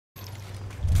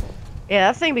Yeah,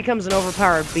 that thing becomes an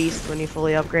overpowered beast when you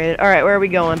fully upgrade it. Alright, where are we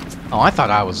going? Oh, I thought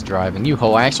I was driving. You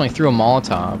ho, I actually threw a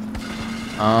Molotov.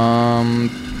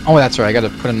 Oh, that's right, I gotta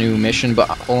put a new mission, but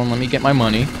hold on, let me get my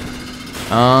money.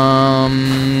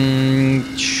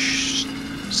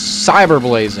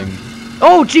 Cyberblazing.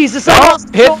 Oh, Jesus! Oh,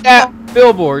 hit that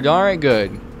billboard. Alright,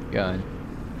 good. Good.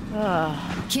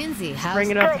 Kinsey, how's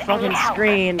Bringing up the fucking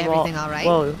screen. everything all right?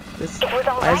 Whoa,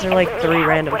 why is there like 3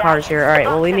 random cars here? Alright,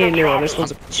 well, we need a new one. This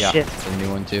one's a shit. Yeah, it's a new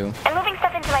one, too. I'm moving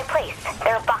stuff into my place.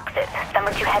 There are boxes. Some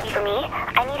are too heavy for me.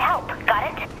 I need help.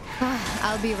 Got it?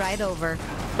 I'll be right over.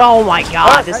 Oh my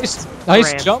god, this is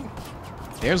Nice ramp. jump.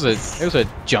 There's a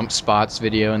jump spots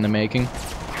video in the making.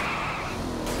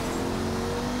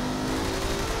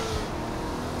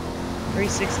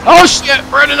 360. Oh shit,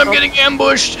 Brendan, I'm getting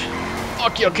ambushed.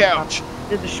 Fuck your couch.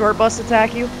 Did the short bus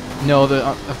attack you? No,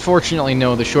 unfortunately,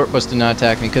 no. The short bus did not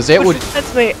attack me because it would.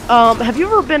 That's me. Have you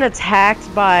ever been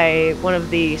attacked by one of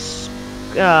these,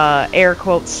 air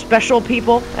quotes, special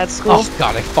people at school? Oh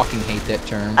god, I fucking hate that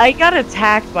term. I got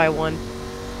attacked by one.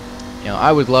 You know,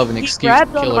 I would love an He excuse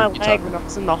grabbed to kill onto my her. leg when I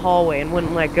was in the hallway and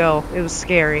wouldn't let go. It was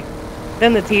scary.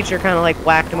 Then the teacher kind of like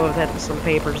whacked him over the head with some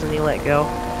papers and he let go.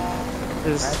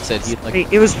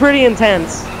 It was pretty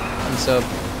intense. So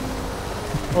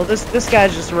Well, this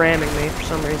guy's just ramming me for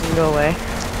some reason. Go away.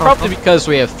 probably because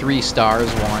we have 3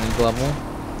 stars wanted level.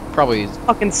 Probably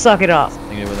Fucking suck it up.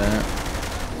 something to do with that.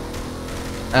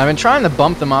 And I've been trying to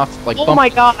bump them off, like. Oh my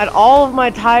god! All of my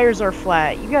tires are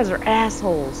flat. You guys are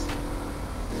assholes.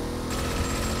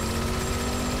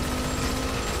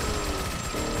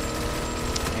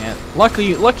 Yeah,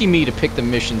 lucky me to pick the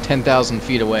mission 10,000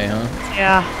 feet away, huh?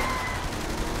 Yeah.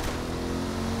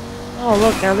 Oh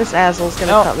look, now this asshole's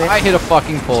gonna No, cut me. I hit a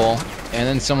fucking pole, and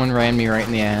then someone ran me right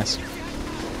in the ass.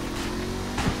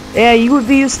 Yeah, you would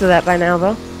be used to that by now,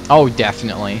 though. Oh,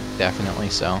 definitely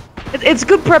so. It's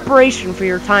good preparation for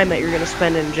your time that you're gonna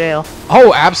spend in jail.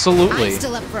 Oh, absolutely. I'm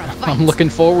still up for a fight. I'm looking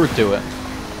forward to it.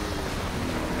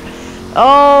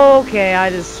 Okay, I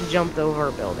just jumped over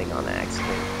a building on accident.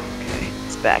 Okay,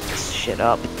 let's back this shit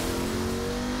up.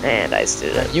 And I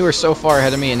stood it. You were so far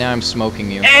ahead of me, and now I'm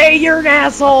smoking you. Hey, you're an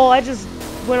asshole! I just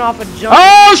went off a jump.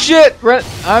 Oh shit!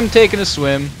 I'm taking a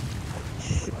swim.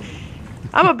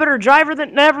 I'm a better driver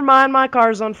than. Never mind, my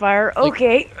car's on fire.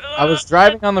 Okay. I was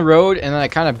driving on the road, and then I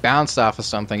kind of bounced off of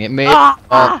something. It may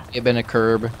have been a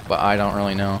curb, but I don't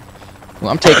really know. Well,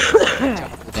 I'm taking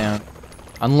it down.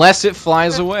 Unless it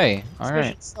flies away.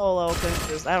 Alright. Solo,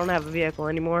 because I don't have a vehicle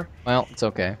anymore. Well, it's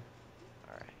okay.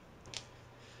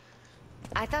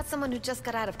 I thought someone who just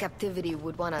got out of captivity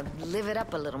would want to live it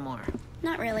up a little more.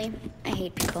 Not really. I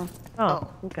hate people. Oh,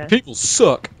 okay. People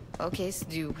suck. Okay, so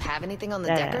do you have anything on the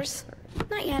Yeah. deckers?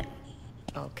 Not yet.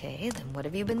 Okay, then what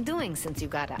have you been doing since you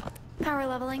got out? Power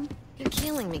leveling. You're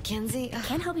killing me, Kinsey.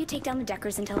 Can't help you take down the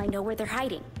deckers until I know where they're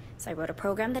hiding. So I wrote a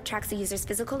program that tracks the user's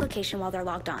physical location while they're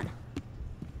logged on.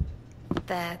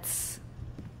 That's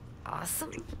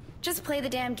awesome. Just play the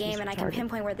damn game and I can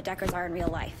pinpoint where the deckers are in real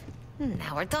life.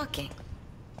 Now we're talking.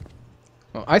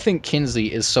 Well, I think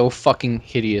Kinsey is so fucking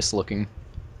hideous looking.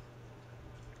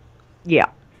 Yeah.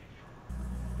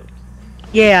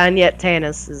 Yeah, and yet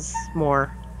Tanis is more.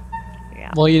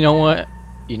 Yeah. Well, you know what?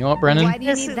 You know what, Brennan? Why do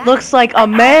you This need that? looks like a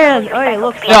man. Oh, it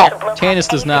looks. No, Tanis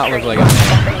does not look like a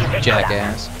man.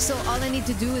 Jackass. So all I need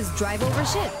to do is drive over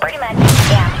shit. Pretty much,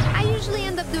 yeah. I usually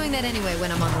end up doing that anyway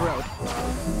when I'm on the road.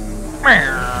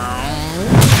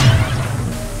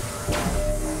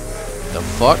 The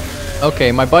fuck?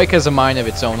 Okay, my bike has a mind of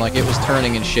its own, like it was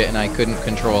turning and shit and I couldn't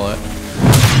control it.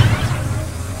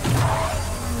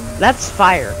 That's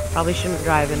fire. Probably shouldn't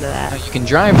drive into that. You can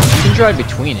drive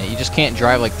between it, you just can't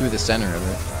drive like through the center of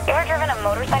it. You ever driven a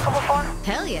motorcycle before?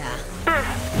 Hell yeah.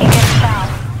 You can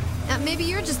tell. Maybe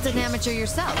you're just an amateur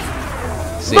yourself.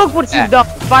 See, Look what you've done.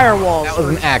 Firewalls. That was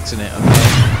an accident,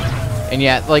 okay? And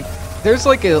yeah, like, there's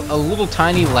like a little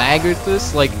tiny lag with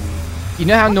this, like, you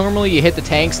know how normally you hit the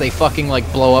tanks, they fucking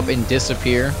like blow up and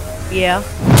disappear? Yeah.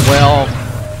 Well,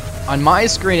 on my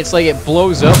screen it's like it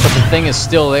blows up, but the thing is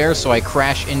still there, so I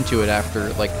crash into it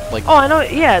after, like. Oh, I know.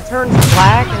 Yeah, it turns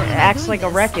black and it acts like a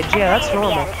wreckage. Yeah, that's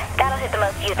normal. That'll hit the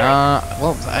most users.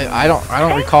 Well, I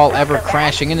don't recall ever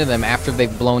crashing into them after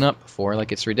they've blown up before.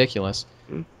 Like, it's ridiculous.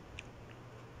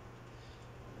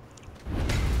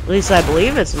 At least I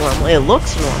believe it's normal. It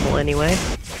looks normal anyway.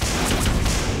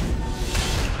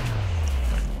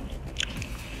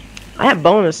 That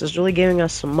bonus is really giving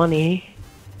us some money.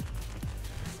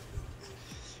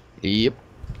 Yep.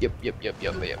 Okay.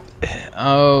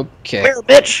 Where,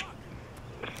 bitch?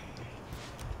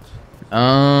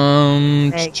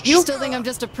 You still think I'm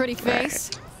just a pretty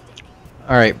face?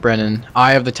 All right, Brennan.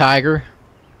 Eye of the Tiger.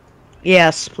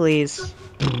 Yes, please.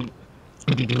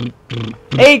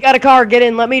 Hey, got a car. Get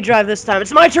in. Let me drive this time.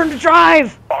 It's my turn to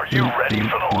drive. Are you ready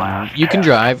for the last? You can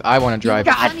drive. I want to drive.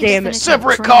 God damn it.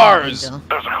 Separate cars.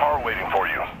 There's a car waiting for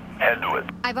you. Head to it.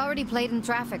 I've already played in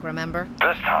traffic, remember?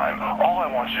 This time, all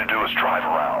I want you to do is drive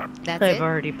around. That's I've it?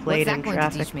 already played What's in that going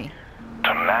traffic. to teach me?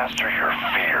 To master your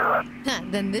fear.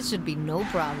 Then this should be no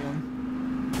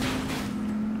problem.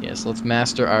 Yes, let's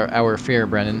master our fear,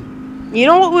 Brennan. You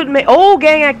know what would make... Oh,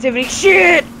 gang activity.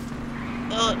 Shit!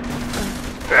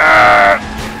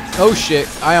 Oh shit!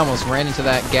 I almost ran into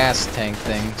that gas tank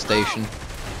thing station.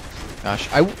 Gosh,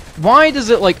 why does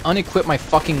it like unequip my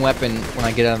fucking weapon when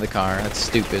I get out of the car? That's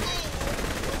stupid.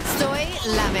 Soy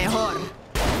la mejor.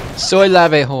 Soy la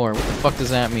mejor. What the fuck does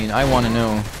that mean? I want to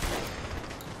know.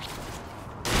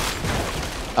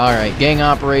 All right, gang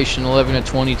operation 11 of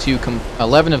 32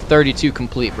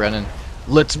 complete, Brennan.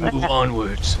 Let's move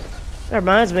onwards. That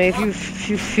reminds me, if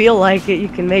you feel like it, you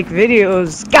can make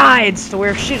videos, guides to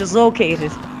where shit is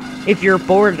located. If you're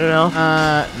bored enough.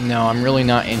 No, I'm really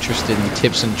not interested in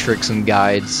tips and tricks and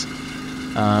guides.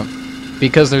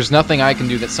 Because there's nothing I can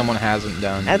do that someone hasn't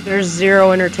done. And there's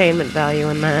zero entertainment value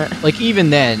in that. Like, even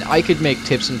then, I could make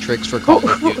tips and tricks for Call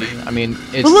of Duty. I mean,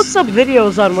 it's... Who looks up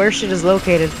videos on where shit is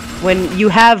located? When you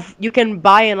can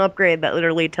buy an upgrade that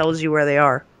literally tells you where they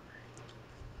are.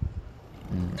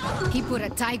 He put a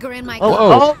tiger in my Oh,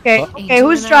 car. okay. Oh. Okay,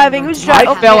 who's driving? Who's driving?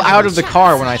 I fell out of the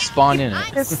car when I spawned in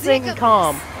it. This thing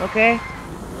calm, okay?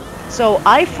 So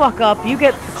I fuck up, you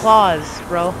get the claws,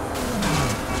 bro.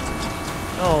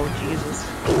 Oh, Jesus.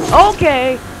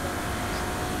 Okay!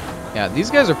 Yeah, these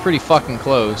guys are pretty fucking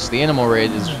close. The animal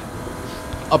raid is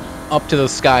up to the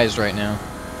skies right now.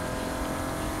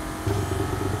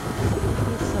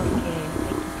 It's okay.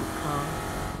 Calm.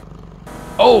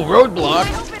 Oh,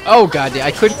 roadblock! Oh god,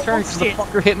 I couldn't turn because the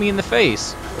fucker hit me in the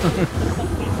face.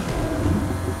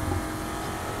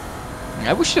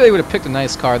 I wish they would have picked a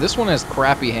nice car. This one has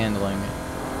crappy handling.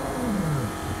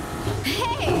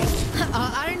 Hey,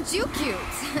 aren't you cute?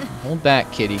 Hold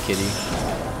back, kitty.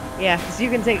 Yeah, because you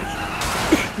can take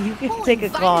a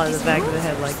claw in the back of the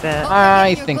head like that.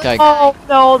 I think I... Oh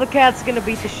no, the cat's gonna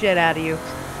beat the shit out of you.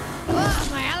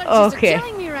 My allergies Okay. are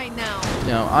killing me right now.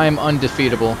 No, I am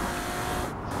undefeatable.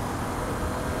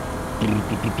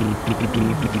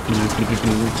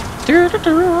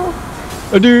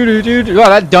 Oh,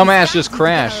 that dumbass just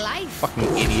crashed.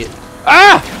 Fucking idiot.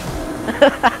 Ah!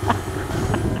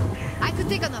 I could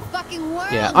take on the fucking world.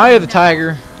 Yeah, Eye of the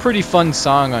Tiger. Pretty fun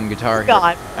song on Guitar Hero,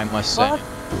 God. I must say. What?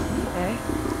 Okay.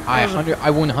 I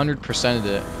 100%ed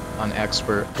it on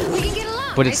Expert. We can get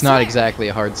along, But it's I not swear. exactly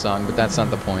a hard song, but that's not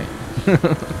the point.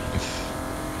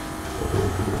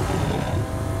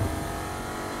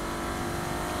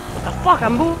 What the fuck?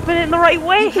 I'm moving it in the right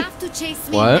way. You have to chase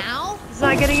me What? now. He's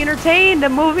not getting entertained.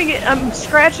 I'm moving it. I'm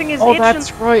scratching his Oh, itch.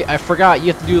 that's right. I forgot. You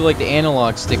have to do like the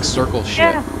analog stick circle shit.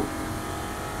 Yeah.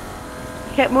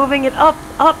 Kept moving it up.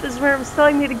 Up is where it was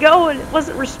telling me to go, and it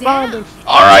wasn't responding.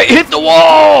 All right, hit the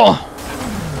wall.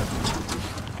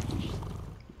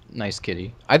 Nice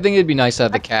kitty. I think it'd be nice to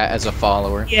have the cat as a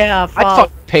follower. Yeah, I'd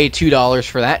fucking pay $2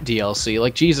 for that DLC.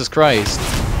 Like Jesus Christ.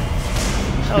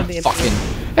 Fucking.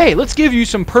 Hey, let's give you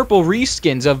some purple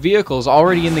reskins of vehicles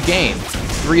already in the game.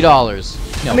 $3.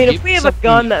 No, I mean, if give we have a something-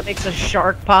 gun that makes a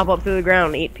shark pop up through the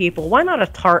ground and eat people, why not a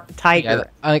tiger? Yeah,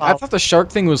 I thought the shark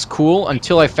thing was cool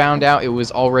until I found out it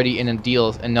was already in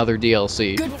another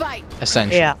DLC. Good fight.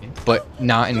 Essentially. Yeah. But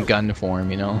not in gun form,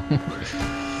 you know?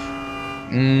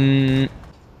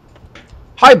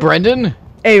 Hi, Brendan!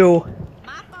 Ew.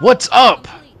 What's up?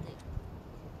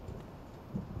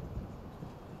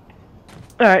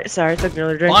 Alright, sorry, I took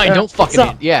another drink. Fine, don't fucking...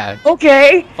 what's up? Yeah,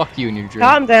 Okay, fuck you and your drink.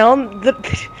 calm down.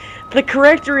 The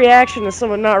correct reaction to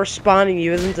someone not responding to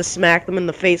you isn't to smack them in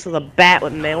the face with a bat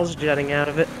with nails jutting out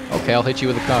of it. Okay, I'll hit you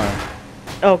with a car.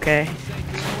 Okay.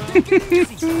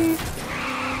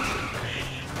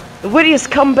 The wittiest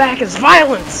comeback is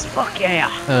violence! Fuck yeah!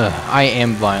 I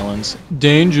am violence.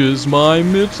 Danger's my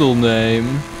middle name.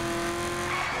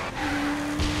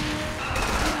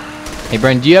 Hey,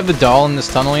 Brendan, do you have the doll in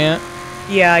this tunnel yet?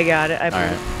 Yeah, I got it.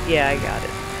 Alright. Yeah, I got it.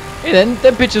 Hey, then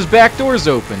that bitch's back door's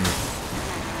open.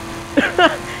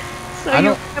 So I you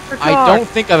don't- never I talk. don't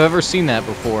think I've ever seen that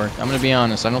before. I'm gonna be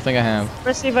honest. I don't think I have.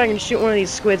 Let's see if I can shoot one of these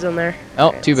squids in there.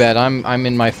 Oh, too bad. I'm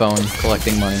in my phone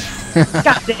collecting money.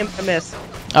 God damn, I missed.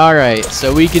 All right,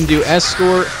 so we can do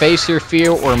escort, face your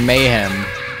fear, or mayhem.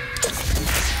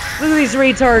 Look at these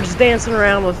retards dancing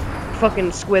around with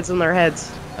fucking squids on their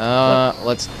heads.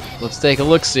 Let's take a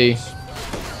look. See.